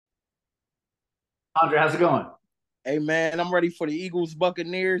Andre, how's it going? Hey man, I'm ready for the Eagles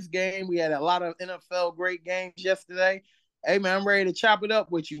Buccaneers game. We had a lot of NFL great games yesterday. Hey man, I'm ready to chop it up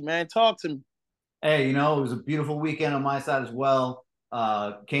with you, man. Talk to me. Hey, it was a beautiful weekend on my side as well.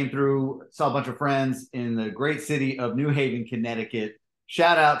 Came through, saw a bunch of friends in the great city of New Haven, Connecticut.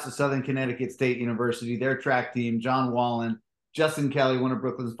 Shout out to Southern Connecticut State University, their track team, John Wallen, Justin Kelly, one of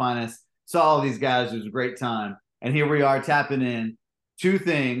Brooklyn's finest. Saw all these guys. It was a great time. And here we are tapping in two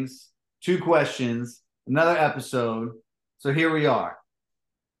things, two questions, another episode. So here we are.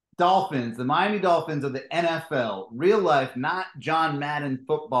 Dolphins, the Miami Dolphins of the NFL, real life, not John Madden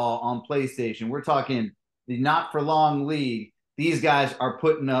football on PlayStation. We're talking the not for long league. These guys are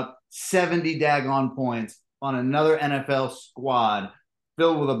putting up 70 daggone points on another NFL squad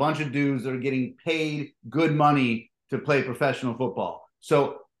filled with a bunch of dudes that are getting paid good money to play professional football.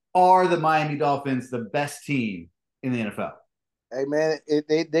 So, are the Miami Dolphins the best team in the NFL? Hey man,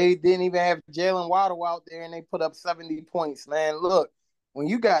 they didn't even have Jalen Waddle out there, and they put up 70 points. Man, look, when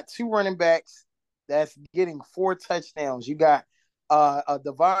you got two running backs that's getting four touchdowns, you got a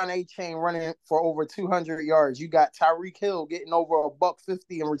Devon A. Chain running for over 200 yards. You got Tyreek Hill getting over a buck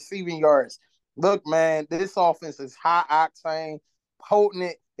 50 in receiving yards. Look, man, this offense is high octane,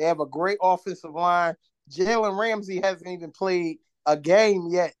 potent. They have a great offensive line. Jalen Ramsey hasn't even played a game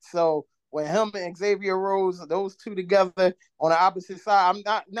yet, so when him and Xavier Rose, those two together on the opposite side. I'm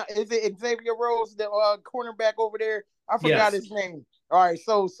not is it Xavier Rose, the cornerback over there? I forgot Yes. his name. All right,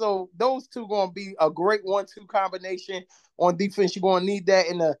 so those two gonna be a great 1-2 combination on defense. You're gonna need that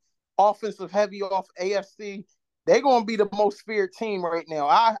in the offensive heavy off AFC. They're gonna be the most feared team right now.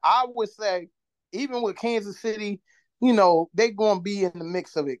 I would say, even with Kansas City, they're gonna be in the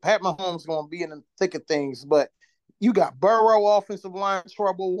mix of it. Pat Mahomes gonna be in the thick of things, but you got Burrow offensive line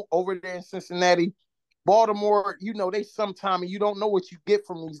trouble over there in Cincinnati. Baltimore, they sometime and you don't know what you get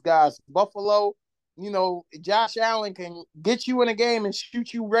from these guys. Buffalo, Josh Allen can get you in a game and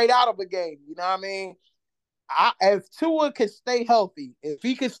shoot you right out of a game. You know what I mean? If Tua could stay healthy, if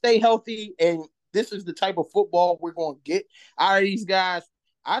he could stay healthy, and this is the type of football we're going to get out of these guys,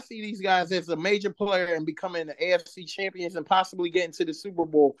 I see these guys as a major player and becoming the AFC champions and possibly getting to the Super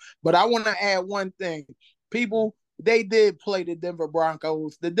Bowl. But I want to add one thing. People, they did play the Denver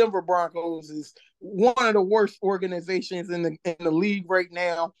Broncos. The Denver Broncos is one of the worst organizations in the league right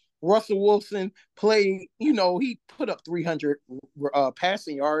now. Russell Wilson played, he put up 300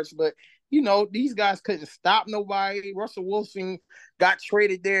 passing yards, but these guys couldn't stop nobody. Russell Wilson got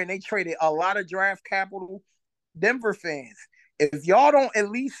traded there, and they traded a lot of draft capital. Denver fans, if y'all don't at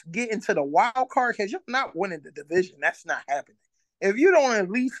least get into the wild card, because you're not winning the division, that's not happening. If you don't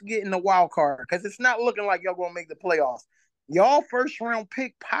at least get in the wild card, because it's not looking like y'all gonna make the playoffs, y'all first round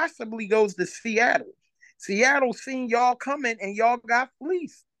pick possibly goes to Seattle. Seattle seen y'all coming, and y'all got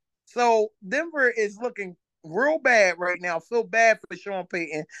fleeced. So Denver is looking real bad right now. Feel bad for Sean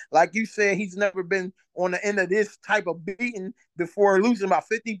Payton. Like you said, he's never been on the end of this type of beating before, losing about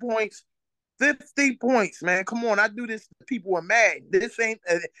 50 points. 50 points, man. Come on. I do this to people are mad. This ain't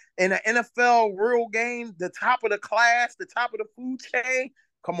in an NFL real game, the top of the class, the top of the food chain.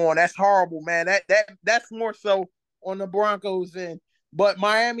 Come on, that's horrible, man. That's more so on the Broncos end. But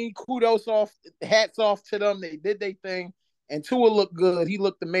Miami, kudos off, hats off to them. They did their thing. And Tua looked good. He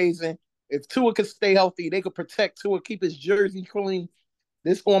looked amazing. If Tua could stay healthy, they could protect Tua, keep his jersey clean.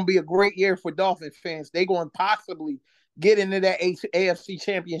 This is going to be a great year for Dolphin fans. They're going to possibly get into that AFC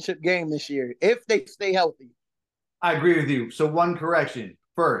Championship game this year if they stay healthy. I agree with you. So, one correction.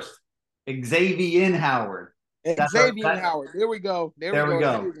 First, Xavier Howard. That's our, Xavier Howard. There we go. There we there we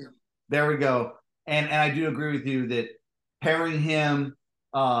go. go. There we go. And I do agree with you that pairing him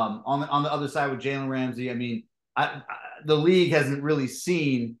on the other side with Jalen Ramsey. I mean, the league hasn't really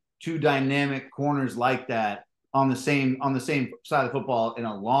seen two dynamic corners like that on the same side of football in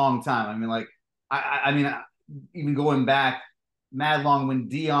a long time. I mean, like I mean, even going back mad long when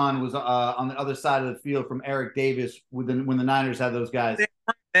Dion was on the other side of the field from Eric Davis when the Niners had those guys.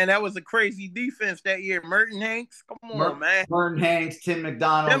 And that was a crazy defense that year. Merton Hanks, come on, man. Merton Hanks, Tim Tim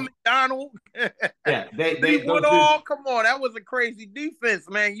McDonald. McDonald, Yeah, Lee they those dudes. Woodall, come on. That was a crazy defense,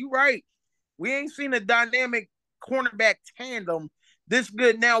 man. You right. We ain't seen a dynamic cornerback tandem this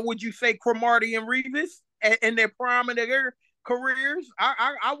good. Now, would you say Cromartie and Revis in their prime of their careers?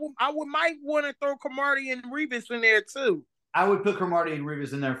 I would might want to throw Cromartie and Revis in there too. I would put Cromartie and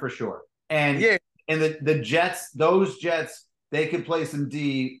Rivas in there for sure. And Yeah, and the Jets, those Jets, they could play some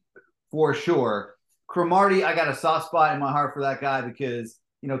D for sure. Cromartie, I got a soft spot in my heart for that guy because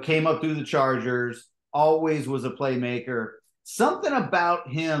came up through the Chargers, always was a playmaker. Something about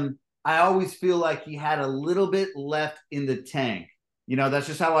him, I always feel like he had a little bit left in the tank. That's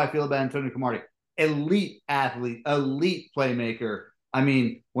just how I feel about Antonio Cromartie. elite athlete, elite playmaker. I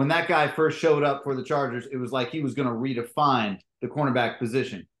mean, when that guy first showed up for the Chargers, it was like he was going to redefine the cornerback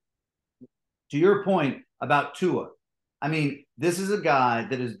position. To your point about Tua, I mean, this is a guy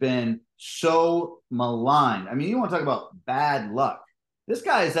that has been so maligned. I mean, you want to talk about bad luck. This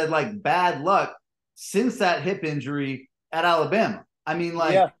guy has had like bad luck since that hip injury at Alabama. I mean,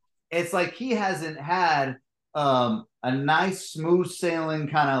 like, Yeah. it's like he hasn't had a nice, smooth sailing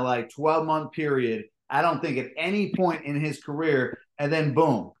kind of like 12-month period. I don't think at any point in his career. And then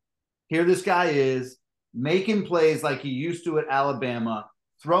boom, here this guy is making plays like he used to at Alabama,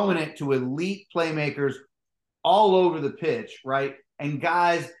 throwing it to elite playmakers all over the pitch, right? And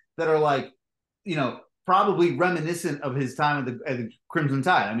guys that are like, probably reminiscent of his time at the Crimson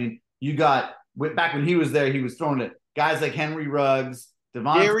Tide. I mean, you got back when he was there, he was throwing to guys like Henry Ruggs,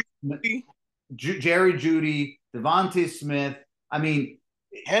 Jerry Jeudy, Devontae Smith. I mean,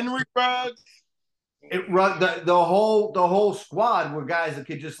 Henry Ruggs. The whole squad were guys that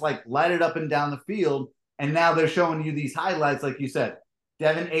could just like light it up and down the field. And now they're showing you these highlights, like you said.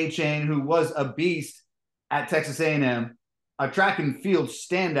 Devin Achane, who was a beast at Texas A&M, a track and field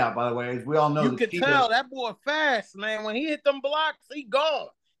standout, by the way, as we all know. You could tell that boy fast, man. When he hit them blocks, he gone.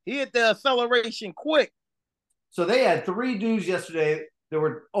 He hit the acceleration quick. So they had 3 dudes yesterday that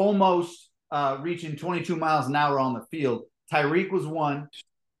were almost reaching 22 miles an hour on the field. Tyreek was one.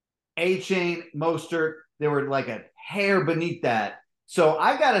 Achane, Mostert, they were like a hair beneath that. So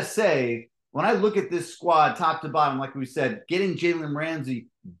I got to say, when I look at this squad top to bottom, like we said, getting Jalen Ramsey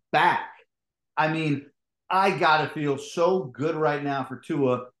back, I mean, I got to feel so good right now for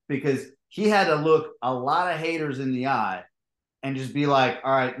Tua because he had to look a lot of haters in the eye and just be like,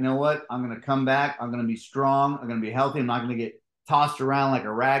 all right, you know what? I'm going to come back. I'm going to be strong. I'm going to be healthy. I'm not going to get tossed around like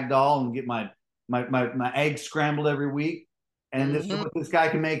a rag doll and get my eggs scrambled every week. And this is what this guy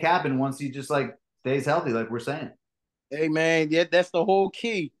can make happen once he just like stays healthy, like we're saying. Hey, man, yeah, that's the whole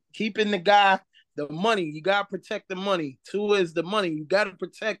key. Keeping the guy, the money. You got to protect the money. Tua is the money. You got to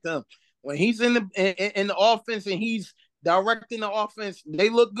protect him. When he's in the offense and he's directing the offense, they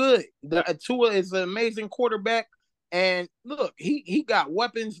look good. Tua is an amazing quarterback. And look, he got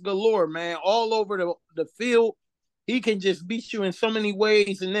weapons galore, man, all over the field. He can just beat you in so many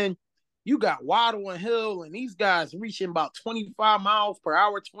ways. And then you got Waddle and Hill, and these guys reaching about 25 miles per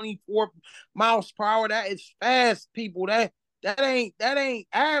hour, 24 miles per hour. That is fast, people. That ain't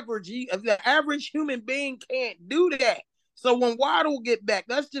average. The average human being can't do that. So when Waddle get back,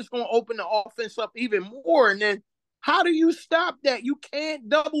 that's just going to open the offense up even more. And then how do you stop that? You can't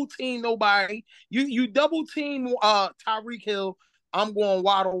double team nobody. You double team Tyreek Hill. I'm going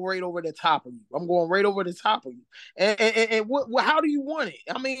Waddle right over the top of you. I'm going right over the top of you. And how do you want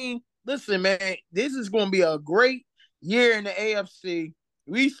it? I mean, listen, man, this is going to be a great year in the AFC.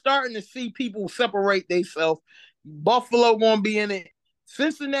 We starting to see people separate themselves. Buffalo going to be in it.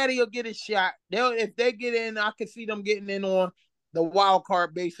 Cincinnati will get a shot. If they get in, I can see them getting in on the wild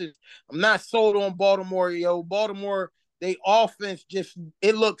card basis. I'm not sold on Baltimore, yo. Baltimore, they offense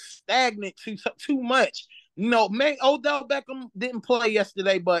it looks stagnant too much. Odell Beckham didn't play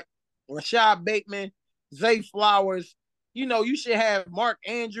yesterday, but Rashad Bateman, Zay Flowers, you should have Mark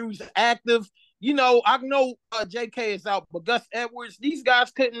Andrews active. I know JK is out, but Gus Edwards, these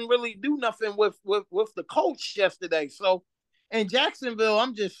guys couldn't really do nothing with the coach yesterday. So in Jacksonville,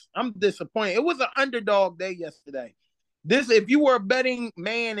 I'm disappointed. It was an underdog day yesterday. If you were a betting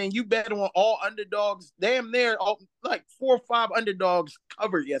man and you bet on all underdogs, damn near like 4 or 5 underdogs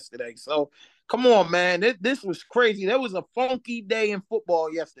covered yesterday. So come on, man. This was crazy. There was a funky day in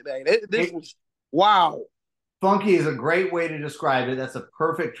football yesterday. This was wow. Funky is a great way to describe it. That's a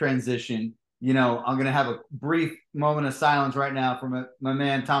perfect transition. I'm going to have a brief moment of silence right now for my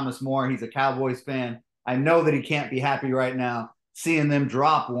man, Thomas Moore. He's a Cowboys fan. I know that he can't be happy right now seeing them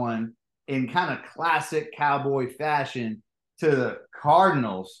drop one in kind of classic Cowboy fashion to the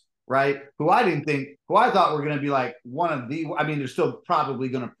Cardinals, right? Who I thought were going to be like they're still probably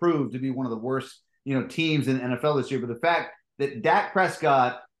going to prove to be one of the worst, teams in the NFL this year. But the fact that Dak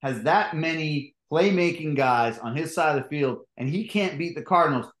Prescott has that many playmaking guys on his side of the field and he can't beat the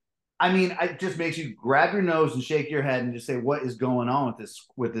Cardinals, I mean, it just makes you grab your nose and shake your head and just say, what is going on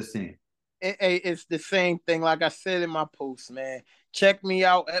with this team? It's the same thing. Like I said in my post, man. Check me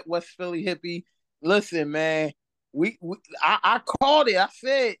out at West Philly Hippie. Listen, man. I called it. I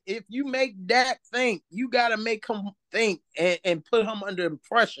said, if you make Dak think, you got to make him think and put him under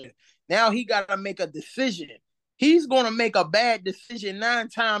pressure. Now he got to make a decision. He's going to make a bad decision 9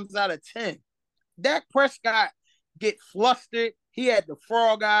 times out of 10. Dak Prescott get flustered. He had the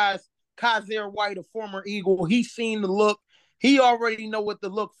frog eyes. Kaiser White, a former Eagle, he seen the look. He already know what to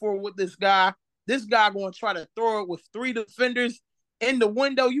look for with this guy. This guy going to try to throw it with 3 defenders in the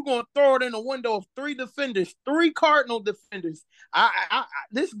window. You going to throw it in the window of 3 defenders, 3 Cardinal defenders.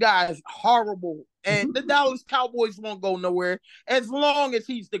 This guy is horrible. And the Dallas Cowboys won't go nowhere as long as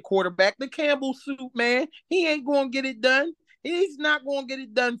he's the quarterback. The Campbell suit, man, he ain't going to get it done. He's not going to get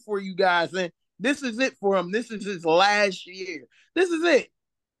it done for you guys. And this is it for him. This is his last year. This is it.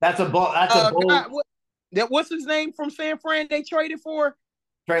 That's a bold. That's a bold. What's his name from San Fran they traded for?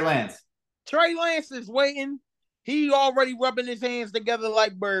 Trey Lance. Trey Lance is waiting. He already rubbing his hands together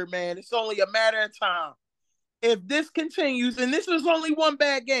like Birdman. It's only a matter of time. If this continues, and this is only one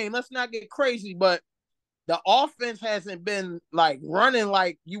bad game, let's not get crazy, but the offense hasn't been like running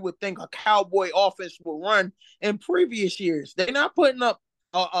like you would think a Cowboy offense would run in previous years. They're not putting up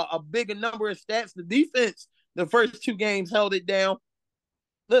a bigger number of stats. The defense, the first 2 games held it down.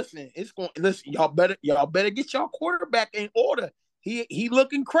 Listen, y'all better get y'all quarterback in order. He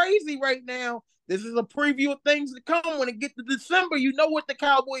looking crazy right now. This is a preview of things to come. When it gets to December, you know what the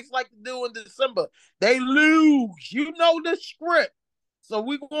Cowboys like to do in December. They lose. You know the script. So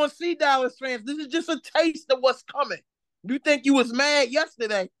we're going to see, Dallas fans. This is just a taste of what's coming. You think you was mad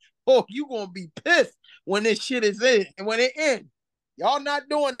yesterday? Oh, you going to be pissed when this shit is in and when it ends. Y'all not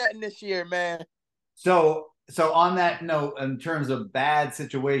doing that this year, man. So on that note, in terms of bad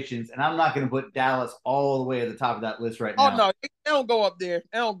situations, and I'm not going to put Dallas all the way at the top of that list right now. Oh, no, they don't go up there.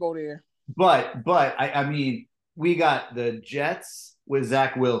 They don't go there. But I mean, we got the Jets with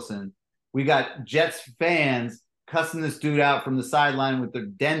Zach Wilson. We got Jets fans cussing this dude out from the sideline with their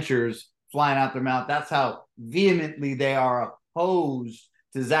dentures flying out their mouth. That's how vehemently they are opposed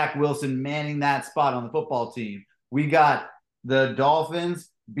to Zach Wilson manning that spot on the football team. We got the Dolphins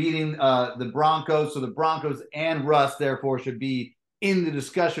beating the Broncos. So the Broncos and Russ, therefore, should be in the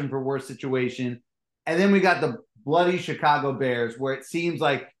discussion for worst situation. And then we got the bloody Chicago Bears, where it seems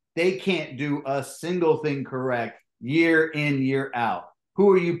like they can't do a single thing correct year in, year out. Who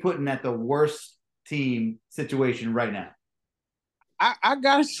are you putting at the worst team situation right now? I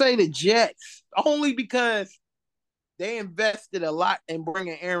got to say the Jets, only because they invested a lot in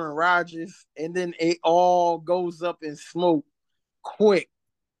bringing Aaron Rodgers, and then it all goes up in smoke quick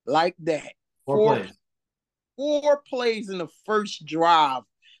like that. Four plays in the first drive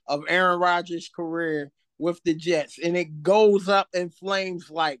of Aaron Rodgers' career with the Jets, and it goes up in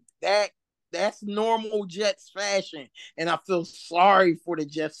flames like that. That's normal Jets fashion, and I feel sorry for the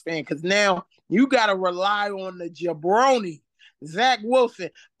Jets fan because now you got to rely on the jabroni, Zach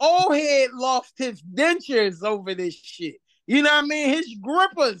Wilson. Old head lost his dentures over this shit. You know what I mean? His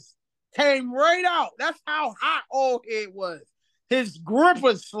grippers came right out. That's how hot old head was. His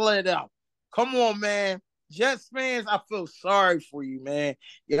grippers slid out. Come on, man. Jets fans, I feel sorry for you, man.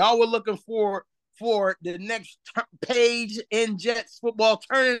 Y'all were looking for the next page in Jets football,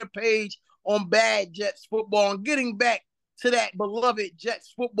 turning the page on bad Jets football and getting back to that beloved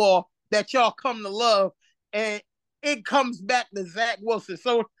Jets football that y'all come to love. And it comes back to Zach Wilson.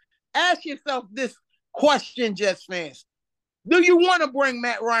 So ask yourself this question, Jets fans. Do you want to bring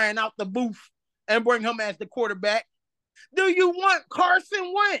Matt Ryan out the booth and bring him as the quarterback? Do you want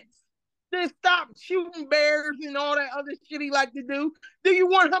Carson Wentz to stop shooting bears and all that other shit he like to do? Do you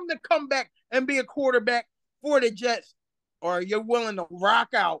want him to come back and be a quarterback for the Jets? Or are you willing to rock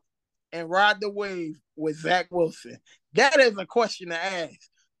out and ride the wave with Zach Wilson? That is a question to ask.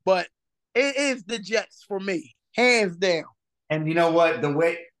 But it is the Jets for me, hands down. And you know what? The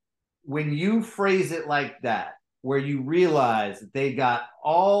way when you phrase it like that, where you realize that they got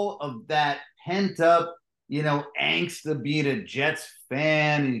all of that pent up, angst of being a Jets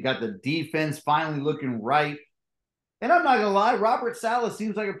fan, and you got the defense finally looking right. And I'm not gonna lie, Robert Saleh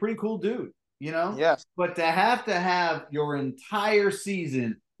seems like a pretty cool dude, Yes. But to have your entire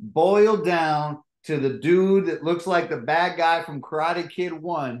season boiled down to the dude that looks like the bad guy from Karate Kid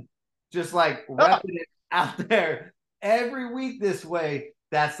 1, just like repping it out there every week this way,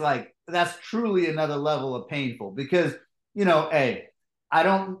 that's truly another level of painful because, hey, I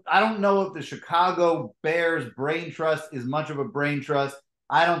don't know if the Chicago Bears brain trust is much of a brain trust.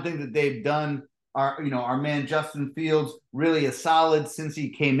 I don't think that they've done our man Justin Fields really a solid since he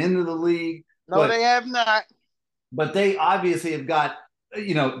came into the league. No, they have not. But they obviously have got,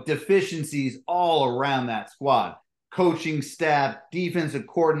 deficiencies all around that squad. Coaching staff, defensive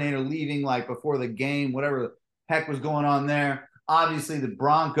coordinator leaving like before the game, whatever the heck was going on there. Obviously, the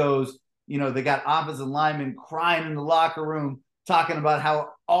Broncos, they got offensive linemen crying in the locker room, talking about how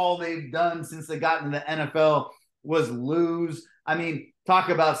all they've done since they got into the NFL was lose. I mean, talk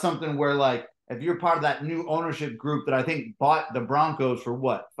about something where, like, if you're part of that new ownership group that I think bought the Broncos for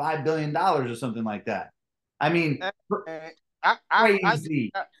what, $5 billion or something like that. I mean,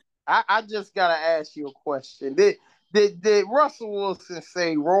 crazy. I just gotta ask you a question. Did Russell Wilson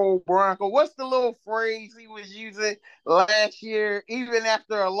say roll Bronco? What's the little phrase he was using last year, even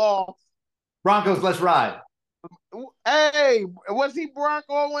after a loss? Broncos, let's ride. Hey, was he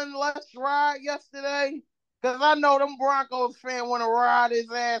Bronco in Let's Ride yesterday? Because I know them Broncos fans want to ride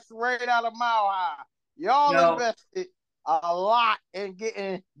his ass right out of Mile High. Y'all No, invested a lot in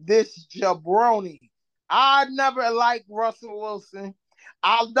getting this jabroni. I never liked Russell Wilson.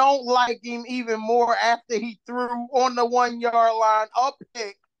 I don't like him even more after he threw on the 1 yard line up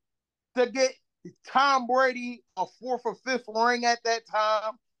pick to get Tom Brady a fourth or fifth ring at that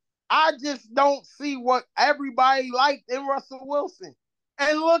time. I just don't see what everybody liked in Russell Wilson.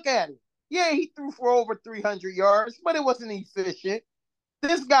 And look at it. Yeah, he threw for over 300 yards, but it wasn't efficient.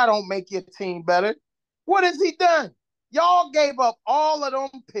 This guy don't make your team better. What has he done? Y'all gave up all of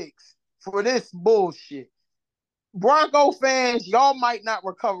them picks for this bullshit. Bronco fans, y'all might not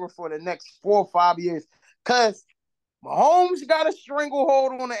recover for the next 4 or 5 years because Mahomes got a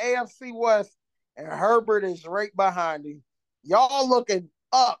stranglehold on the AFC West, and Herbert is right behind him. Y'all looking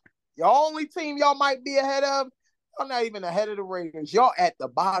up. Your only team y'all might be ahead of, y'all not even ahead of the Raiders. Y'all at the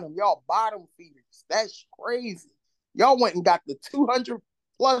bottom. Y'all bottom feeders. That's crazy. Y'all went and got the $200+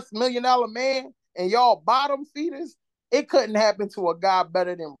 million man, and y'all bottom feeders. It couldn't happen to a guy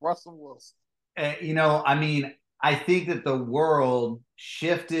better than Russell Wilson. I mean, I think that the world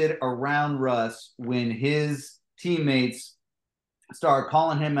shifted around Russ when his teammates started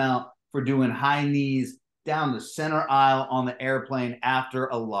calling him out for doing high knees down the center aisle on the airplane after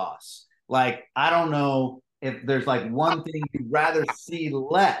a loss. Like, I don't know if there's like one thing you'd rather see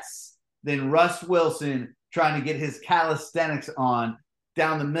less than Russ Wilson trying to get his calisthenics on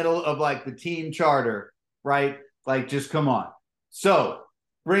down the middle of like the team charter, right? Like, just come on. So,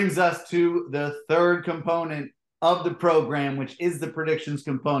 brings us to the third component of the program, which is the predictions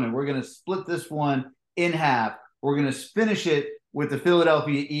component. We're going to split this one in half. We're going to finish it with the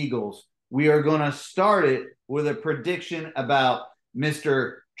Philadelphia Eagles. We are going to start it with a prediction about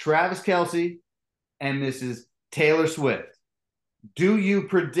Mr. Travis Kelce and Mrs. Taylor Swift. Do you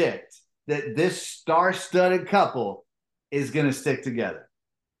predict that this star-studded couple is going to stick together?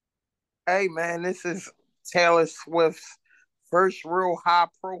 Hey, man, this is Taylor Swift's first real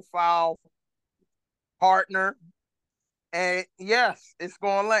high-profile partner. And yes, it's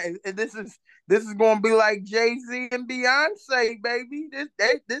going to this is going to be like Jay-Z and Beyonce, baby.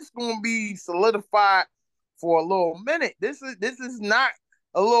 This going to be solidified for a little minute. This is not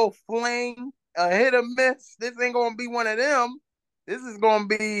a little fling, a hit or miss. This ain't going to be one of them. This is going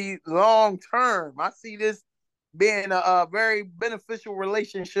to be long term. I see this being a very beneficial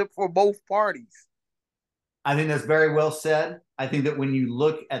relationship for both parties. I think that's very well said. I think that when you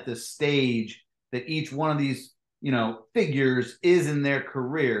look at the stage that each one of these, figures is in their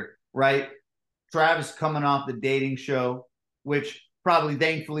career, right? Travis coming off the dating show, which probably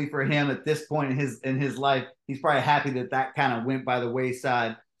thankfully for him at this point in his life, he's probably happy that kind of went by the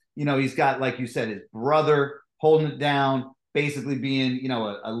wayside. He's got, like you said, his brother holding it down, basically being,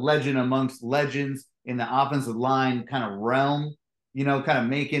 a legend amongst legends in the offensive line kind of realm,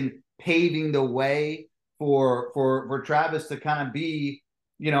 kind of paving the way for Travis to kind of be,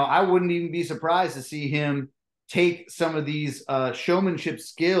 I wouldn't even be surprised to see him take some of these showmanship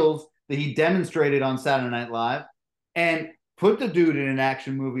skills that he demonstrated on Saturday Night Live and put the dude in an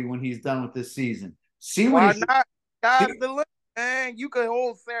action movie when he's done with this season. See what Why not? Sky's the limit, man. You could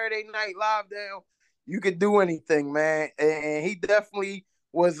hold Saturday Night Live down. You could do anything, man. And he definitely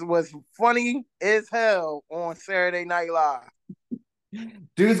was funny as hell on Saturday Night Live.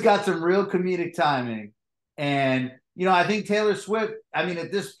 Dude's got some real comedic timing. And, I think Taylor Swift, I mean,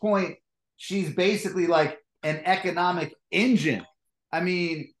 at this point, she's basically like an economic engine. I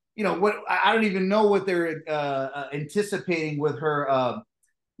mean, what I don't even know what they're anticipating with her.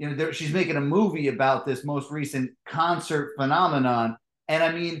 She's making a movie about this most recent concert phenomenon. And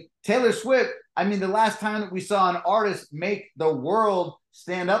I mean, Taylor Swift, I mean, the last time that we saw an artist make the world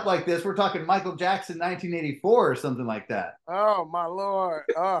stand up like this, we're talking Michael Jackson, 1984 or something like that. Oh, my Lord.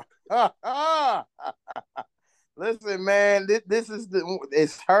 Listen, man, this is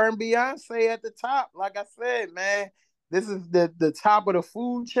it's her and Beyonce at the top. Like I said, man, this is the top of the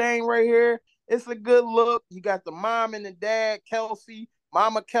food chain right here. It's a good look. You got the mom and the dad, Kelce,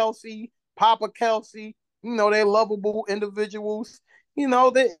 Mama Kelce, Papa Kelce. They're lovable individuals.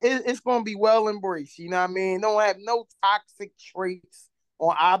 It's going to be well embraced. You know what I mean? Don't have no toxic traits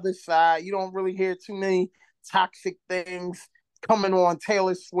on either side. You don't really hear too many toxic things coming on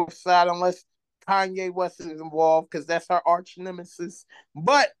Taylor Swift's side unless Kanye West is involved because that's her arch nemesis.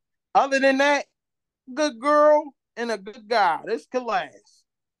 But other than that, good girl and a good guy. This could last.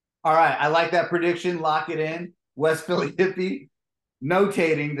 All right. I like that prediction. Lock it in. West Philly Hippie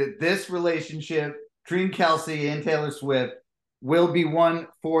notating that this relationship between Kelce and Taylor Swift will be one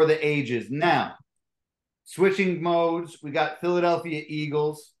for the ages. Now, switching modes, we got Philadelphia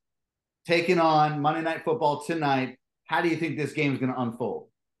Eagles taking on Monday Night Football tonight. How do you think this game is going to unfold?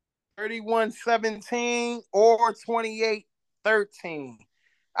 31-17 or 28-13.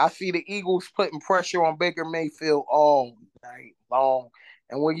 I see the Eagles putting pressure on Baker Mayfield all night long.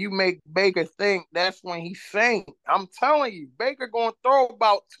 And when you make Baker think, that's when he sink. I'm telling you, Baker going to throw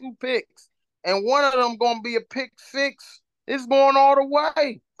about 2 picks. And one of them going to be a pick six. It's going all the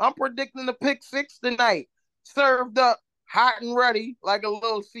way. I'm predicting the pick six tonight. Served up hot and ready like a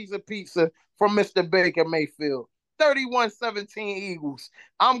little Caesar pizza from Mr. Baker Mayfield. 31-17 Eagles.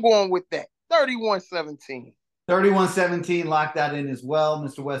 I'm going with that. 31-17. 31-17, lock that in as well,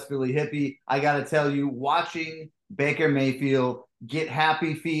 Mr. West Philly Hippie. I got to tell you, watching Baker Mayfield get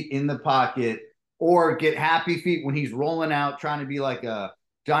happy feet in the pocket or get happy feet when he's rolling out trying to be like a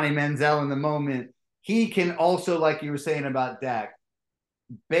Johnny Manziel in the moment, he can also, like you were saying about Dak,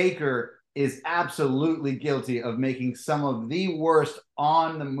 Baker is absolutely guilty of making some of the worst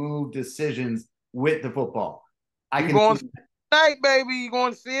on-the-move decisions with the football. You're going to see it tonight, baby. You're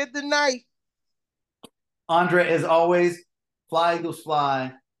going to see it tonight. Andre, as always, fly Eagles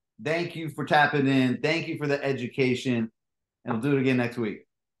fly. Thank you for tapping in. Thank you for the education. And we'll do it again next week.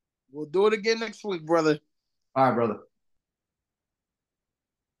 We'll do it again next week, brother. All right, brother.